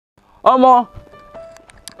Omo,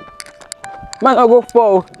 man, I go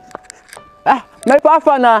for. My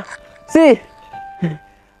papa now. See,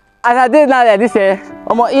 as I did now like this,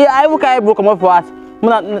 omo, I even carry broke comot for us.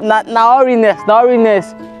 Na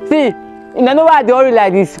oriness. See, you know why I dey worry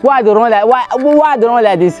like this? Why I dey run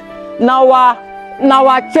like this? Now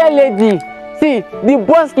our chair lady. See, the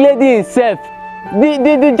boss lady himself,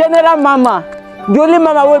 the general mama, the only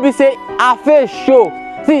mama will be say her face show.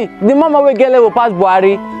 See, the mama will get level pass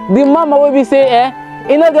Buhari. The mama will be say,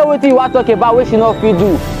 you know get wetin you want talk about wey she no fit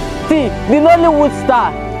do. See, the Nollywood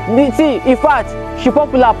star. See, in fact, she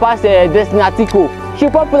popular pass Destiny Atiko. She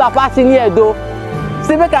popular pass Edo.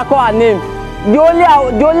 See, make I call her name. The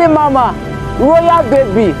only mama, Royal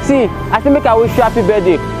Baby. See, I think make I wish you happy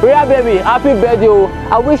birthday. Royal Baby, happy birthday. Oh.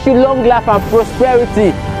 I wish you long life and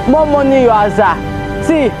prosperity. More money in your azar.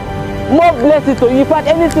 See, more blessings to you. In fact,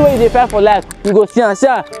 anything where you dey for life, you go see and see.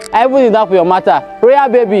 I even need that for your matter. Royal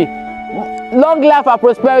Baby, long life and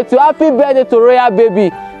prosperity. Happy birthday to Royal Baby,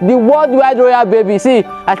 the worldwide Royal Baby. See,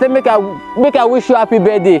 I said make I wish you happy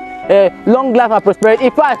birthday. Long life and prosperity.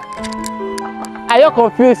 In fact, are you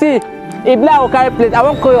confused? See, if I will carry plate, I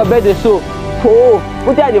won't call your birthday so. Oh,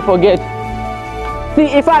 what did I forget?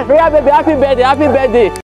 See, in fact, Royal Baby, happy birthday.